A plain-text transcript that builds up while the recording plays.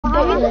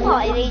be the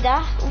party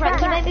leader.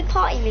 Frank, you may be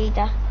party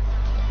leader.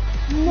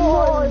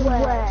 No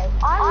way.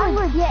 I'm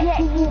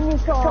rejecting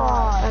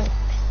unicorn.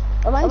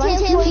 I'm on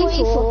team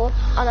 44.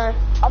 I know.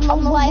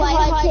 I'm way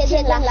higher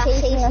than last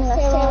season.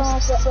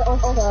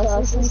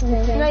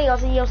 No,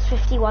 yours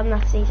 51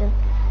 last season.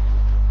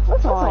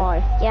 What's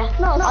I? Yeah.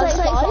 No,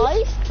 35.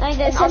 No, you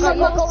didn't. I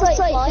got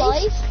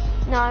 35.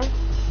 No.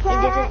 You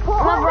didn't.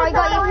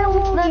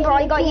 Remember,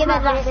 I got you the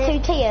last 2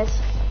 tiers.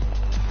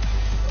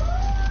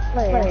 Oh,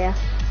 yeah.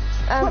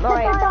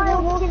 Right.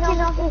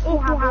 If you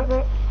have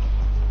it.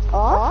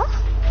 What?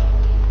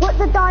 Put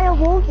the dire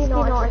wolf skin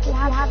on if you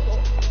have it.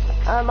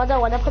 I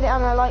don't want to put it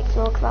on a like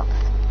small club.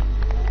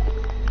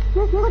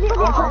 Just put it on.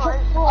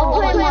 I'll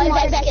put my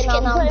best skin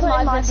on. Put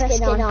my best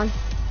skin on.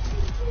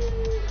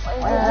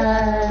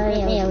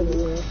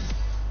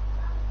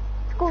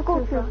 School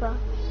trooper.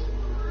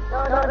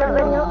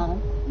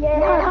 No. Yeah,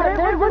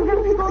 school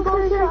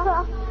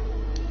trooper.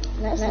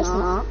 That's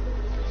not.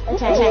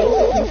 Okay.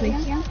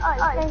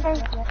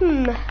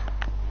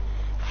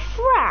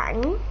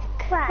 Frank?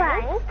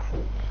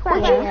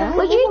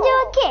 Would you do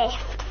a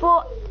gift for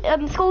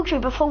School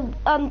Trooper for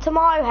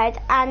Tomorrow Head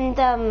and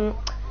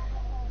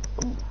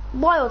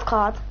Wild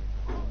Card?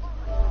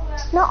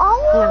 No,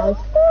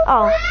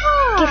 Oh,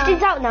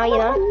 gifting's out now, you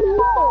know.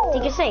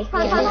 You can see.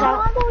 Gifting's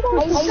out.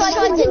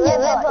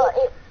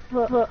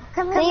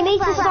 So you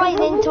need to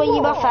sign into a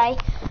UFA.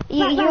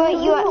 Me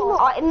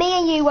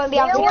and you won't be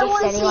able to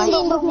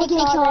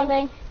gift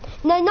anyway.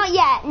 No, not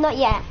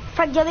yet.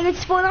 Frank, you're going to go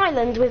to Spawn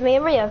Island with me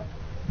and Rio.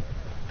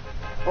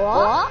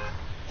 What?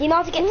 Do you know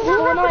how to get to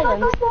Spawn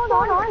Island?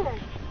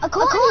 I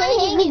can't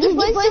hear you. You're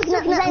both looking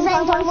at the same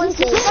time.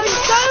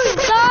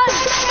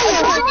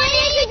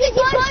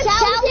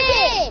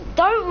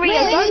 Don't,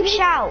 Rio, don't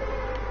shout.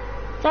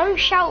 Don't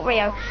shout,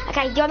 Rio.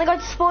 Okay, do you want to go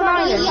to Spawn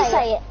Island? You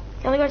say it.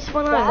 Do you want to go to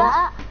Spawn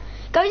Island?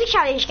 Go to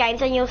challenge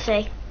games and you'll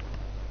see.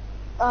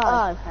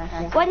 Oh,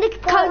 okay. When the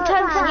code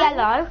turns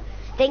yellow,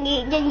 then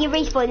you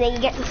respawn and then you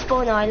get to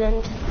Spawn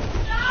Island.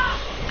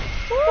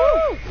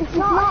 It's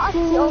not a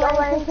kill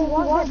or anything. You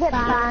won't get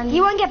banned.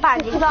 You won't get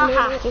banned. It's not a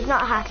hack. It's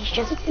not a hack. It's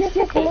just you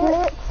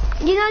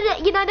know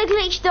the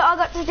glitch that I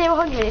got to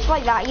 100. It's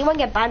like that. You won't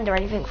get banned or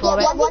anything for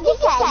it. What did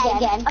you say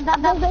again?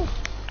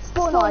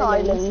 Spawn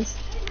Islands.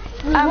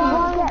 You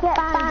won't get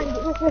banned.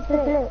 It's just a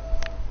glitch.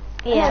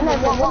 Yeah.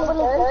 What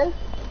will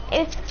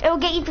it do? It'll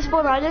get you to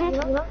Spawn Island.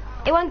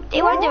 It won't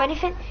do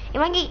anything. It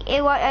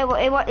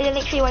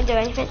literally won't do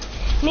anything.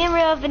 Me and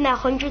Rio have been there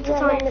hundreds of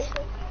times.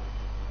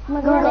 Oh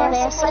my god,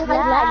 they're so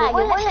lag.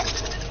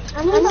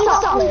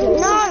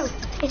 No,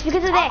 it's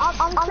because of this.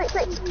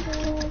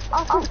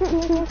 I'm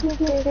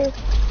switching.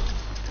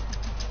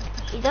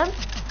 You done?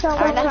 So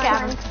Alright, let's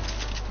go.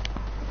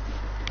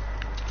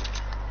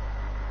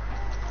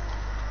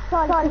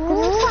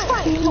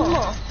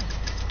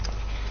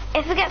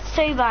 If it gets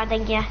too bad,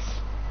 then yes.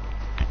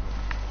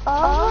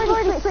 I've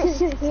already switched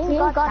screen,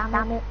 god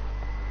damn it.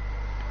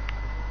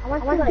 I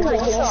want to do it.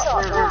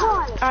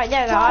 Alright,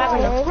 there we go.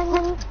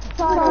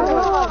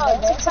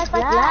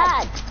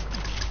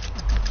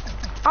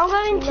 I'm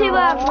going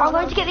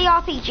to get the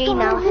RPG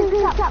now.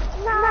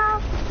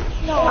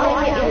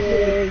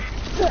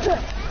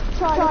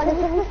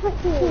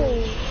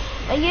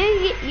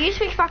 You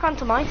switch back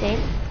onto my team.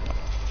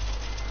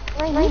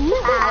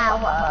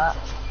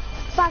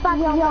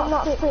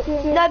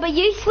 No, but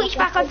you switch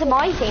back onto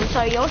my team,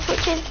 so you're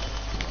switching.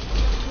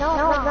 No,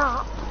 I'm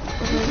not.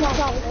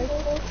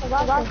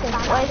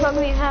 Where's my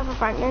move have for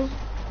Franklin?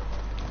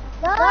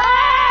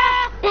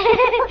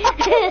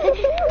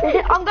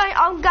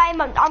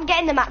 I'm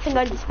getting the map and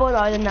going to Spawn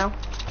Island now.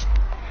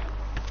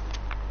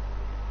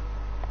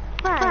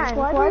 Frank,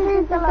 what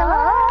is the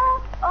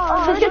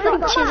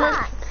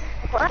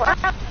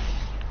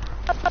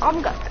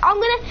I'm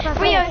gonna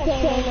Rio.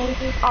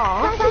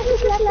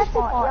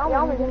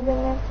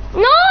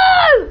 No!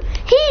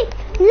 He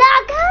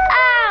lagged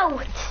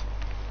out!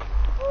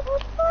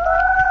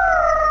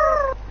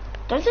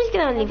 Don't say he's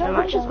gonna leave the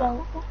match as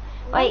well.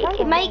 Wait,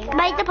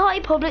 make the party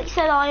public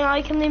so that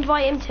I can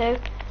invite him too.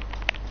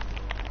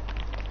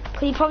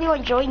 Cause he probably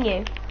won't join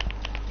you.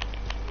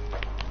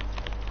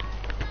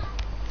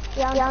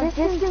 Yeah, I'm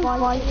just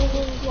inviting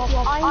you.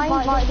 I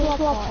invited you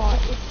to a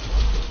party.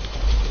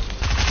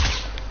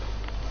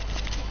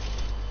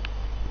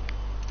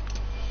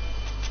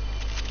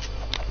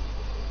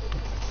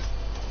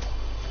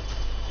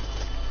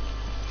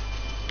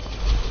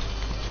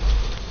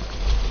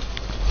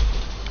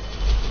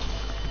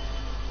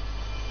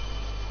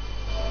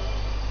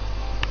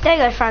 There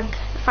you go, Frank.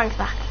 Frank's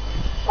back.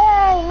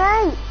 Hey,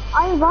 mate.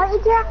 I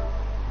invited you.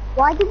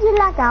 Why did you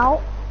lag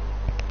out?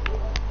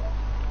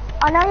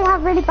 I know you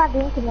have really bad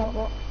internet,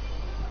 but...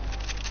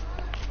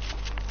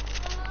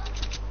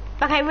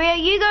 Okay, Rio,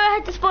 you go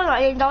ahead to Spawn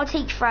Island and I'll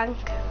teach Frank.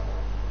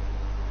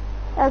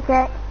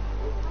 Okay.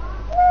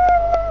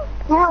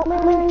 Help me,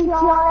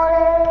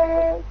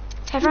 Charlie.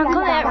 Hey, Frank,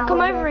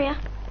 come over here.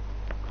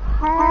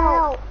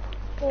 Help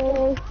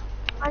me.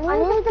 I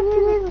need to do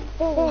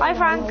this. Hi,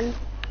 Frank.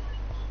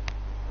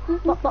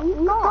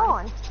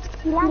 Gone.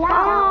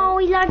 Oh,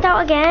 he lagged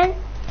out again.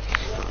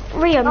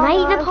 Rio,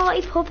 make the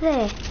party pub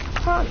there.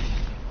 Come on.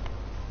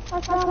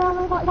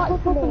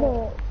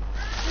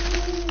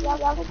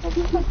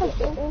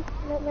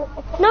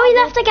 No, he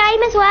left the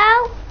game as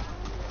well.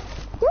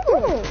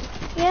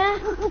 Yeah.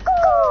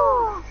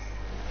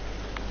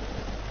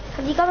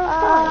 Have you got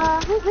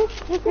on?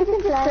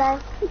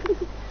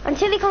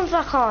 Until he comes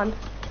back on.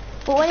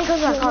 But when he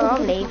comes back on,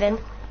 I'm leaving.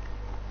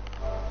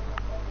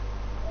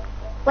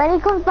 When he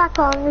comes back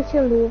on, we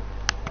shall leave.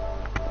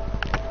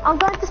 I'm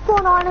going to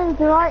Spawn Island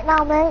right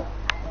now, mate.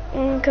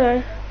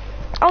 Okay.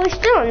 Oh, he's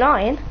still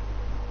online.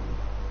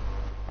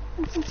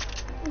 It's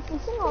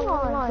still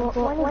online,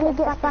 but when he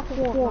gets back to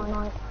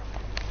Fortnite.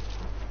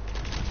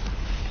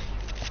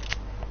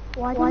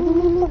 Why did you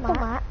leave the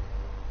map?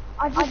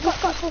 I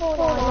just got to Spawn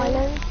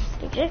Island.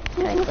 Did you?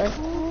 Okay, good.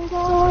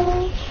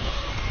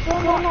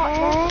 You're not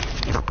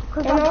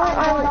there. I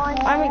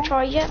haven't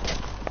tried yet.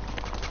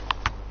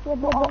 Yeah,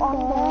 but I'm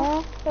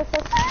there.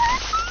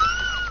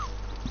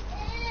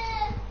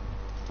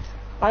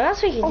 Oh,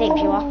 that's what you think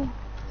you are.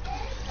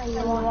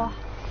 Hello.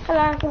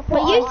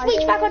 But you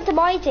switch back onto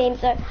my team,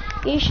 so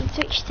you should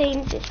switch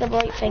teams. It's the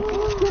right thing.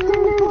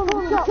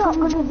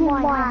 Shotgun is in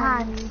my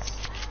hands.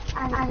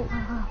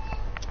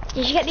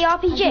 Did you get the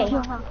RPG?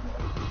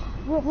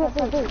 Yes,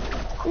 I do.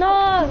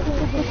 No.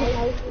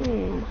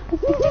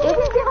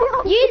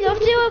 You love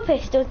dual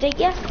pistols, did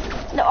you?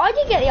 No, I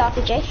didn't get the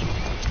RPG.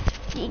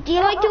 Do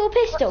you like dual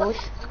pistols?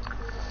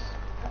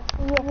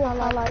 Yeah,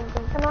 I like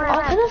them.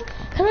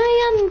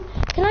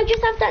 Can I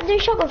just have that new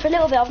shotgun for a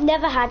little bit? I've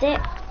never had it.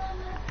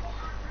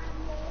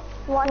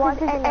 What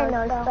does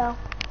Eno spell?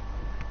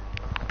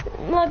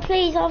 No,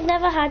 please, I've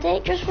never had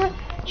it. Just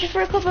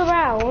for a couple of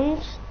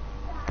rounds.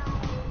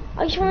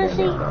 I just want to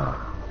see.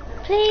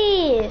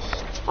 Please,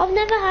 I've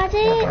never had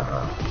it.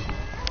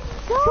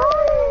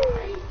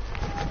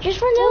 Just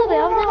for a little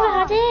bit, I've never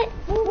had it.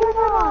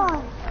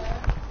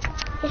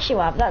 Yes, you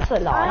have. That's a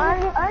lie.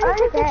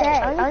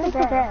 Only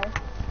today.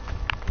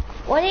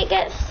 When it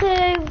gets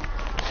to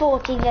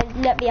 40,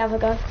 then let me have a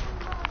go.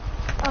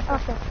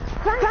 Okay.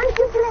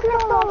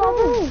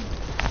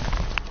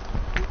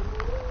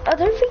 I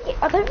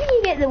don't think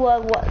you get the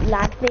word what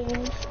lag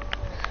means.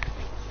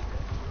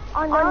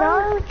 I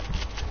know.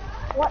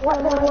 What the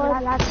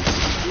word lag?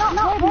 No.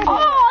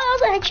 Oh, that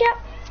was a headshot.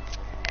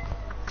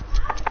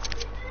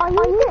 Are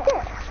you it?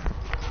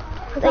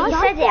 But you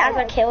said it as I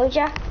killed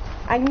you.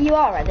 I knew you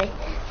already.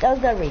 There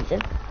was no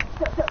reason.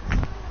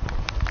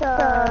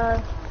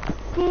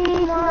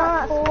 He's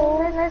not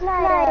fooling the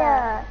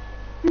player.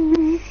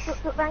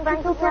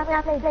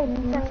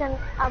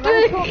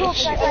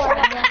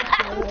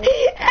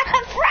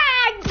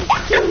 Frank!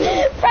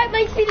 Frank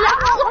makes me laugh.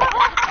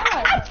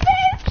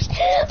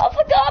 I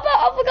forgot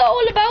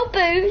all about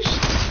Boosh.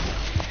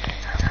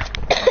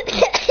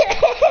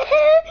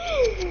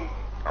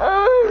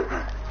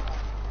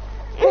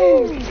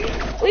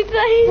 We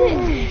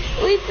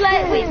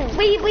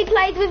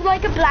played with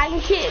like a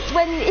blanket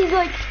when he's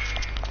like.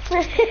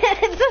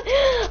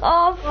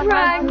 Oh,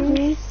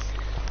 Frank.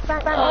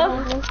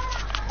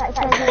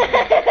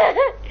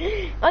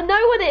 I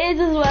know what it is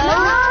as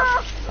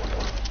well.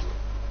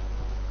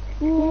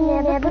 You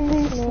never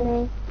boost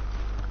me.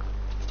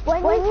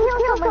 When you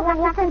kill someone,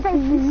 you have to say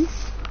boost.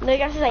 No, you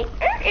have to say.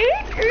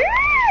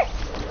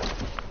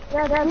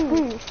 Yeah, that's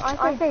boost. I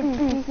say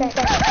boost.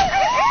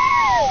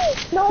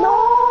 No!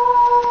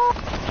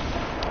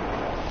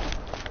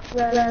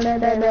 Run.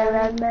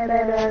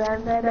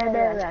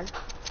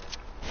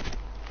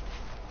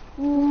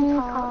 You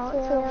can't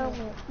kill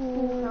me.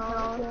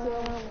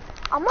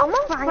 I'm on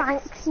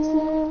Frank's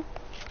team.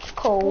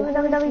 Cool. Why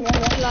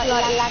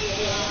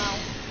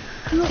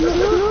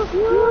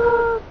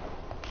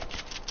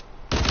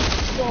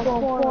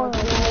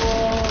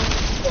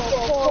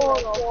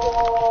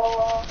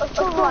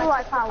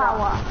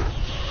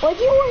do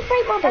you want to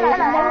fight my brother?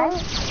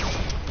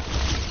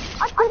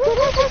 I didn't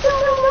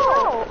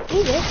know.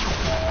 You did.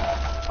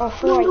 Oh,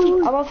 4.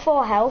 I'm on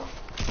 4 health.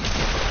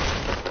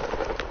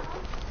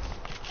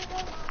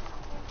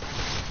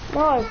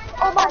 No.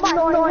 Oh, my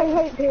God, I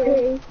hate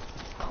you.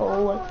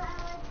 Cool.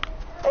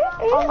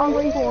 I'm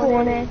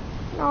respawning.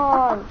 No.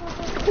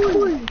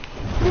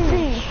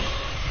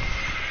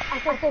 I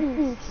said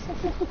boost.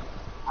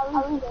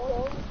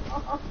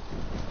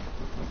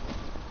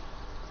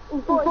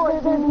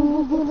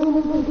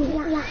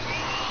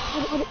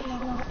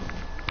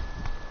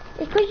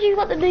 It's because you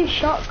got the new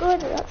shotgun,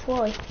 that's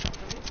why.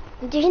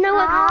 Did you know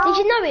what? Did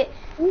you know it?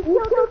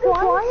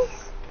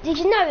 Did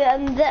you know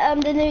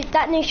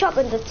that new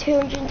shotgun does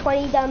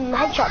 220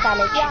 headshot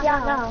damage? Yeah, I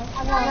know.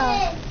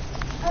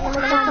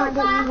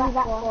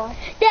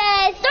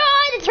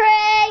 Destroy the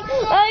tree!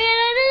 Oh,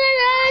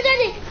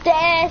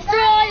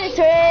 destroy the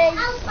tree!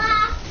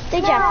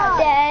 Did you?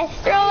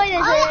 Destroy the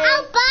tree!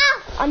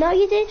 I know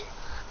you did.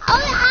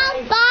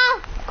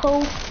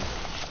 Cool.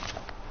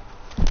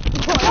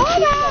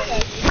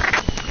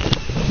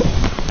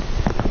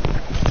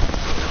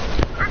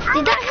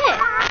 Did that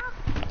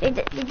hit?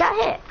 Did that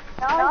hit?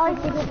 No, I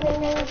didn't.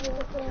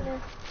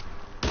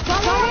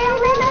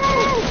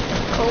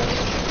 Cool.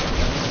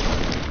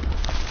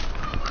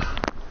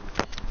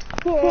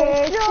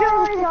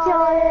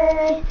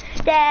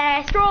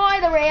 Destroy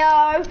the Rio.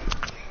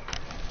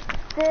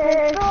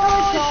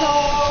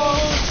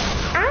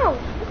 Ow.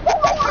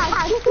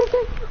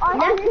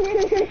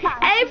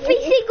 Every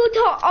single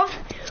time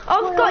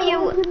I've got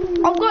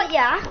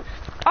you.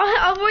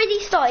 I've already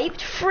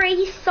sniped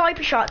 3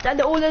 sniper shots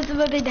and all of them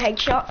have been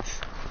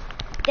headshots.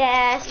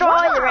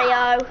 Destroy the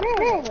Rio.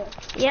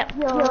 Yep.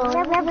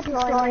 Never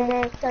destroy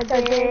this. That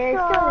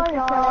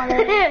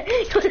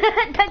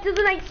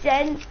doesn't make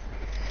sense.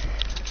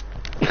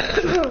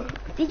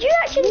 Did you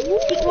actually?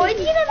 Why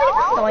did you never get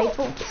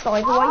the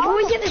sniper? Why did you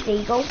always get the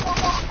deagle?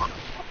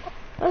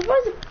 That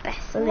was the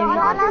best solution.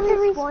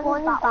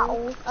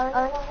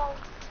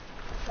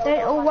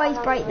 Don't always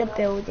break the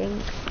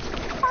buildings.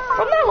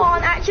 From now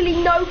on, actually,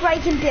 no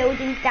breaking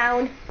buildings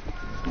down.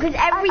 Because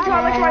every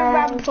time I try and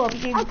ramp up,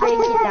 you break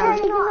it down.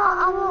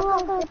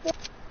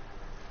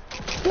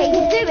 Okay, you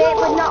can do it,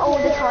 but not all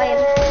the time.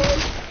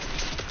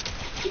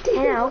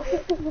 Now.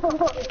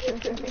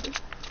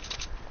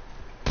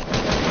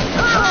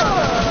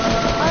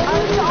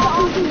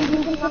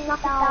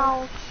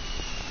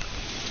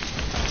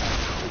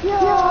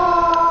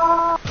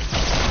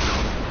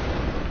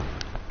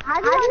 How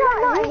did I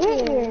not hit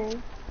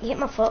you? You hit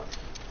my foot.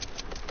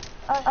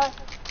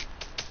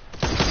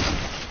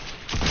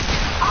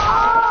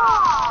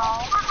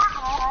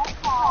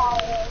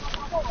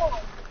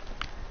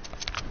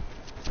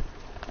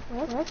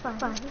 That's fine.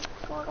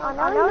 I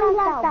know you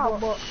like that,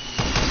 but...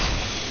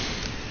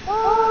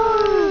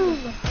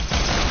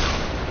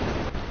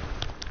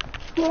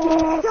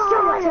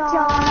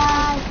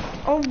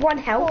 On 1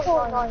 health.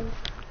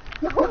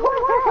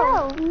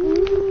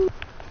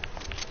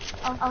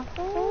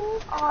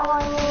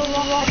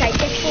 Okay,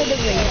 destroy the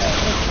Rio.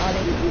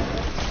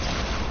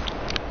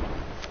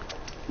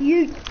 You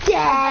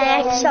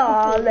dare,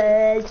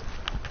 Charlotte!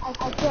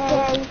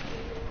 Okay.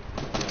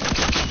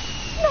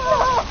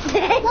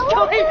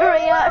 Destroy the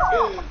Rio!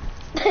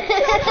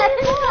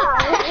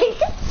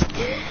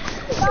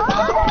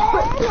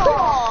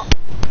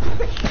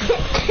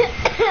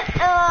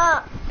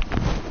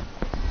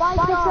 Bye,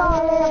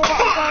 Charlotte.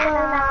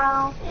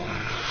 Now.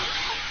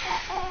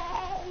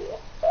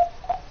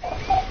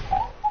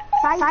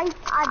 I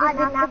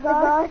didn't have to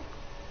go.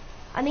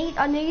 I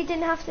knew you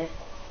didn't have to.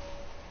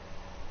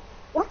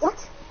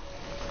 What?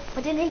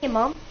 I didn't hit your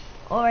mom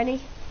or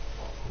any.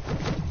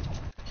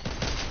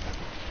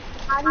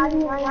 I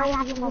didn't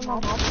have to go.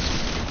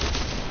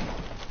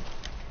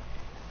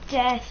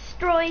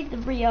 Destroy the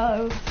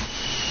Rio.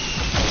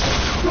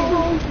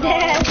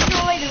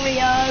 Destroy the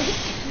Rio.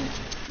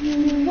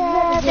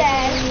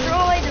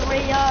 Destroy the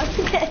Rio.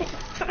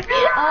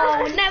 Oh,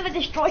 never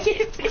destroy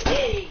it.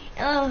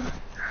 Oh.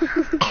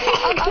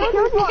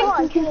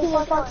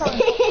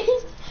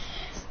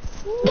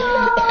 No.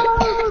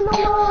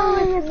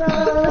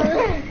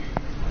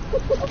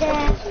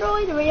 Destroy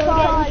the Rio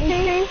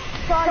again.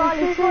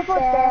 Charlie,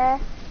 there.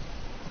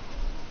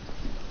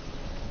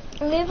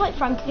 I'll invite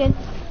Frank again.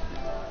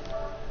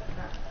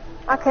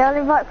 Okay, I'll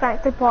invite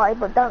Frank to the party,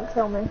 but don't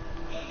kill me.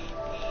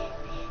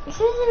 It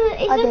says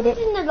it's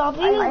in the lobby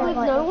with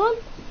no one.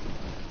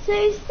 So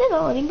he's still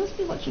on, he must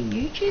be watching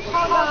YouTube.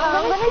 I'm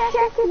gonna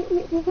check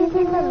if he's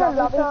in the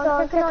lobby, so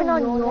I'm clicking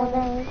on your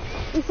name.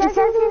 He says he's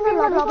in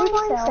the lobby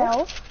by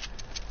himself.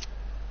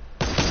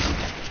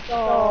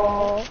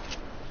 Oh.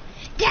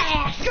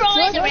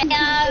 Destroy the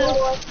Rio!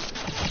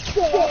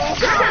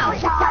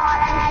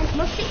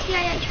 I'm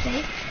 68 HP.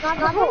 I'm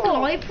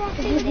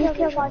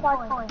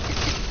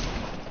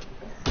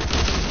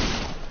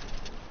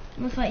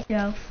gonna fight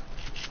yourself.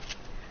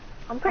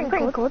 I'm pretty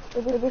good.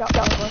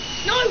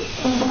 No!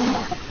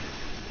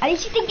 At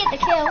least you didn't get the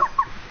kill.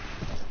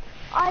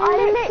 I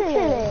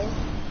literally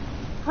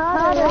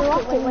heard a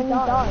rocket when you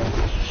died.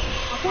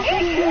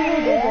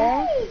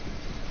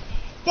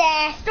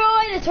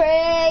 Destroy the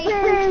tree!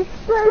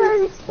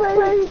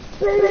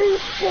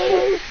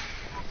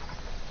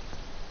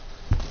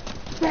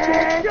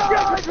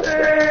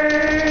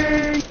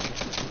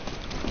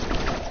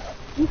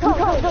 You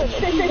can't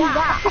do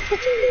that.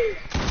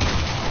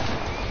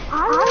 I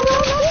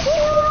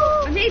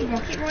need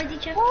rocket roid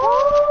each other.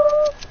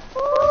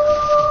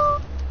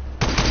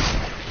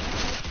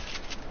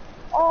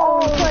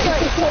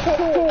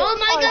 Oh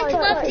my god, I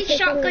love this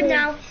shotgun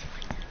now.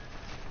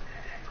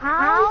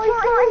 How is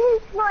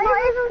it not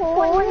even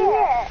 40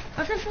 yet? I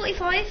said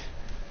 45,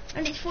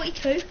 and it's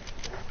 42.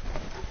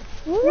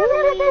 You never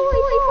said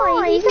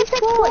 45, you said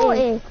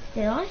 40.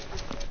 Did I?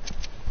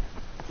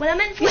 Well, I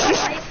meant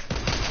 45.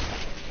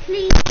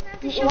 Please,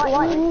 have the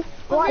shotgun.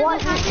 What you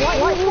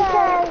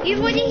said?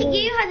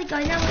 You had a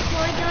gun, now it's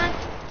my gun.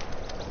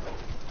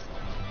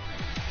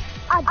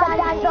 I've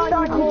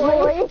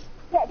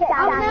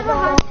never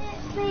had it,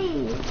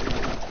 please.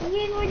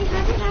 You already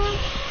had it now.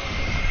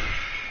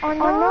 Oh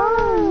no,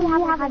 you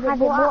haven't had it,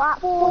 but at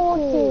 40.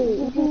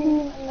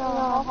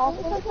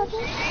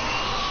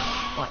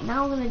 What,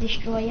 now I'm gonna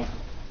destroy it.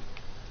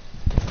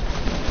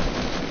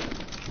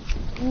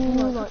 I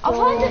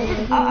find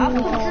that our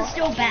bullets are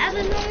still better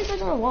than those, I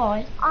don't know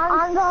why.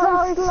 I'm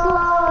so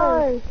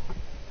slow.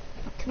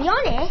 To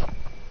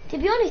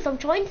be honest, I'm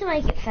trying to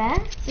make it fair,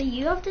 so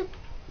you have the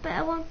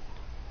better one.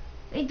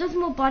 It does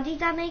more body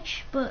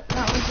damage, but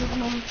that one does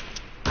more.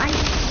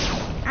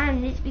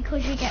 And it's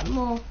because you get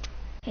more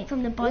hit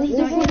from the body,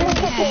 don't you?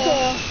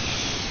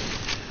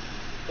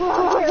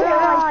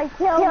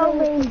 Kill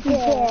me,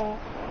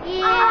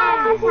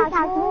 Yeah!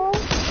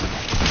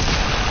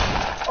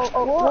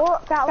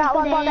 That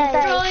one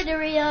Try the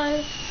Rio.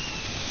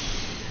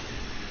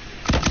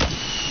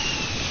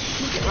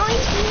 Is it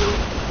right?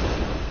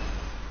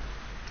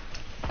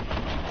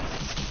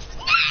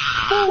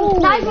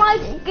 Nice one.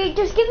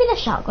 Just give me the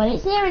shotgun.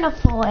 It's near enough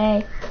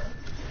 40.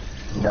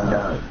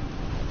 No.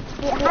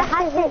 It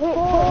has to hit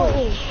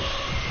 40.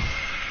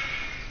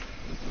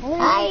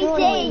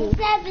 18,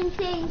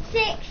 17,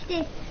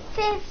 16,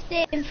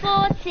 15,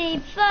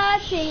 14,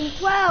 13,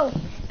 12,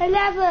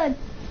 11,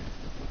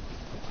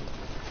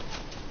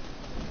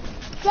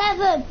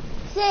 7,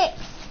 6,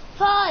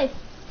 5,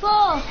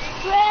 4,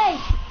 3,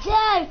 2,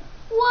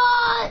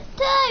 1,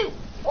 2,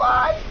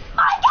 1.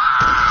 My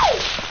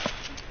God!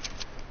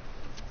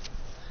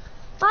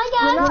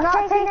 You're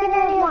not taking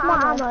any of my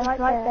ammo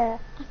right there.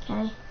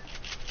 Okay.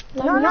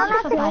 You're not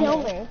allowed to kill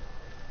me.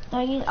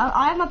 Don't use. I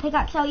have my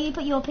pickaxe out. You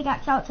put your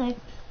pickaxe out too.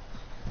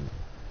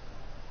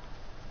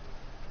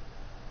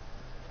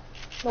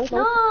 No.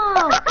 Go.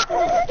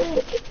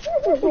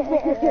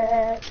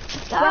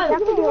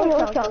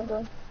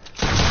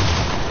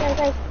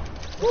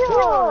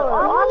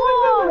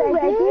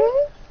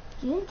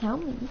 You didn't tell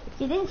me.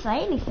 You didn't say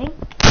anything.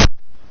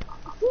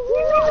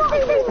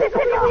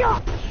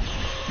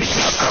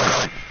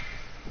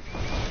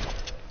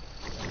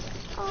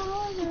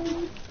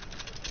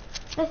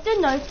 There's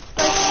still no scope.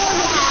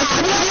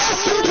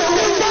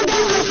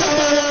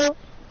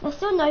 There's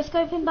still no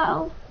scope in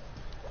battle.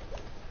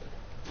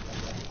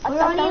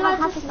 We're only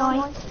allowed to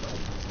snipe.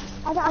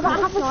 I don't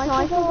have a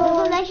sniper.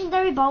 There's a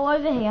legendary bow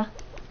over here.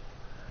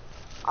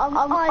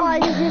 I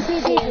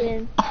just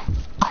did.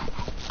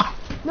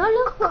 No,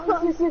 look.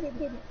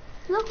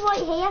 Look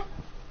right here.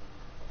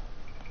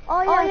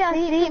 Oh yeah, I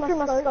see it through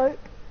my scope.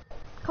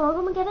 Come on,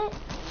 come and get it.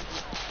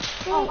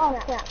 Oh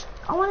crap.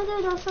 I want to do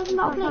no scoping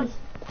battle, please.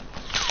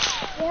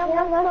 Yeah,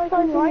 I'm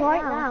scoping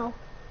right now.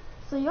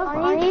 So you're I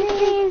fine. need to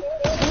use...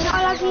 You're not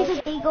allowed to use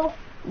a deagle.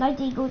 No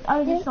deagles,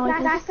 only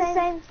snipers. That's the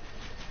same.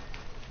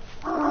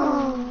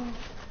 Oh.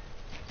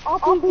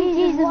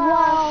 RPGs as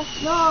well.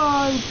 No.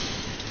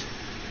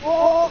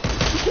 Whoa.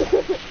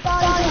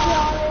 Sorry,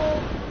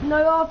 No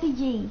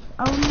RPGs,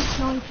 only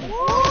snipers.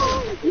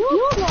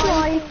 You're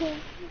sniping.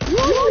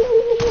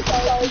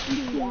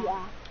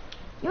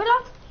 You're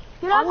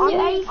allowed to do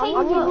anything,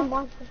 but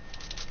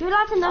you're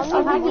allowed to no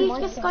scope. I can use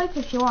your scope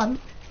if you want.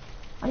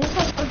 I just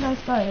take with no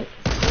scope.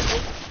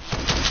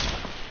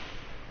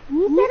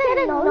 You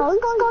said no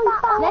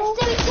scope. Let's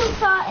do it till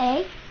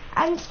 30,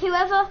 and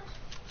whoever,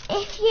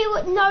 if you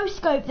no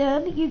scope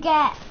them, you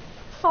get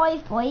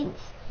 5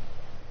 points.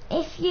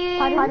 If you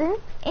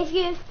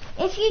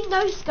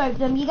no scope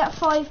them, you get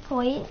 5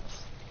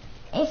 points.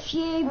 If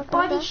you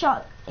body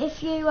shot,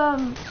 if you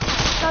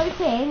scope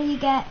in, you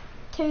get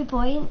 2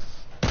 points.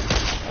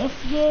 If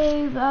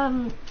you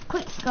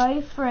quick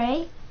scope,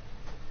 3,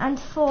 and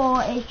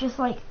 4 is just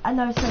like a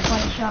no scope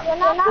body shot.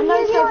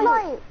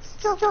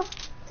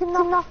 To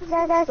knock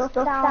their stuff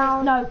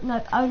down.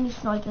 No, only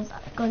snipers,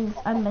 guns,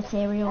 and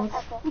materials.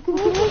 You can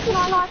use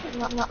snipers to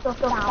knock stuff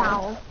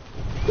down.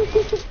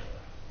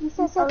 You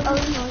said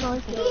only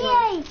snipers.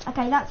 Yay!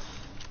 Okay, that's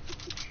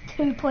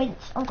 2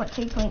 points. I've got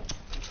 2 points.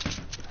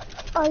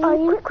 Oh,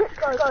 you quick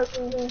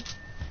scoping.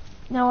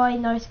 No, I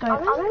no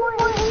scope. No,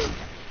 hold on.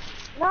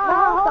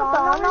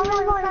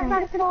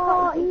 That's the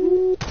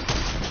party.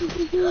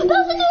 That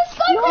was a no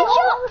scope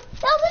headshot!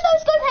 That was a no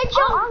scope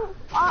headshot!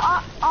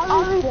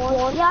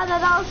 Yeah, no,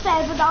 that was fair,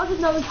 but that was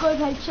a no scope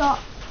headshot.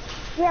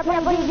 Yeah, but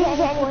you didn't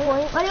get any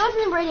points. Well, it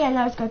wasn't really a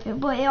no scope,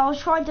 but I was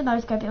trying to no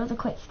scope. It was a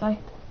quick scope.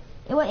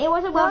 It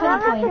wasn't worth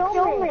any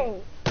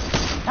points.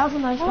 That was a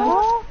no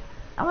scope.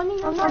 I want to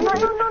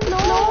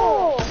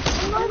No.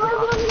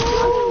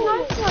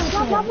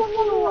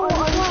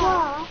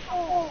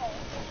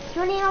 Do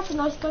you really have to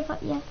no scope?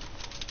 Yeah.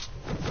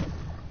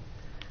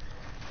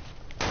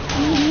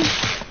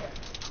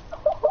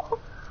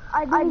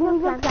 I didn't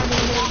plan to do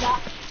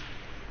that.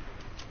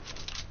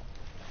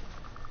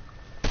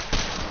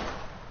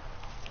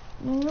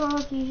 No,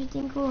 you should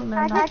think cool,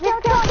 remember. I did it!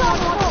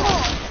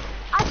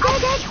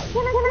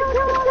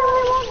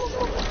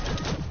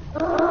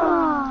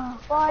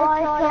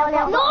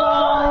 No!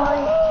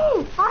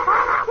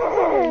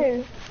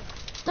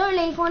 Don't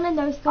leave one of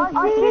those scope.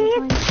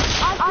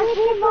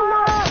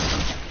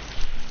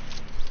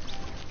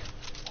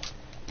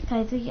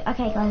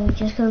 Okay, guys, we're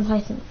just gonna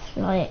play some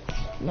like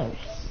no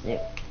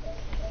soup.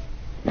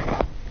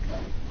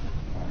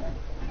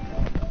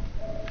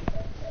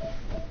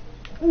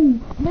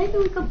 Maybe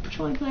we could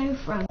try play with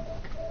Frank.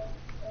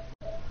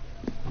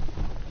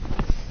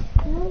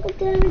 I'm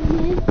gonna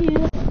miss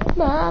you,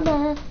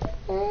 Mama.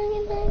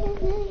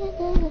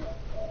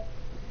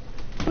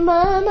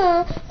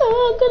 Mama,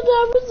 how could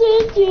I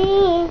resist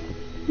you?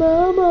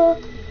 Mama.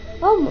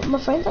 Oh,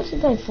 my friend's actually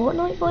playing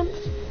Fortnite once.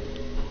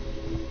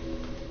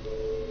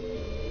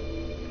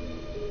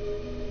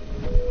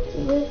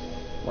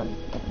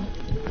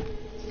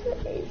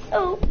 It's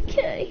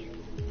okay.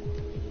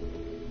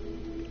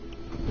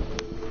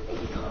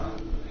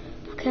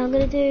 Okay, I'm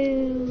gonna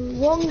do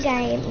one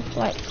game of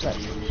Flight Club.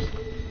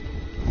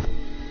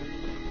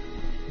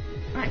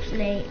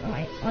 Actually,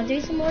 alright, I'll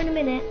do some more in a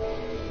minute.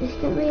 This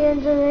is the end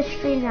of the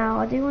stream now.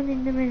 I'll do one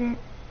in a minute.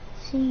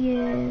 See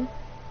you.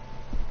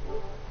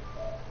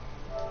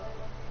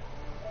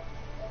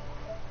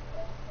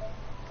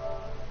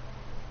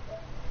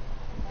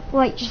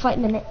 Wait, just wait a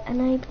minute.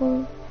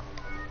 Enable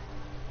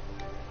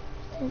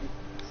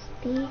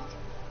speed.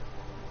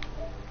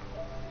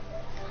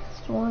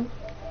 First one.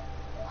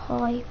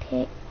 High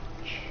pitch.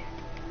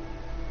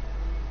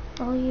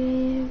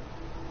 Volume.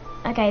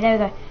 Okay, there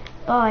we go.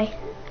 Bye.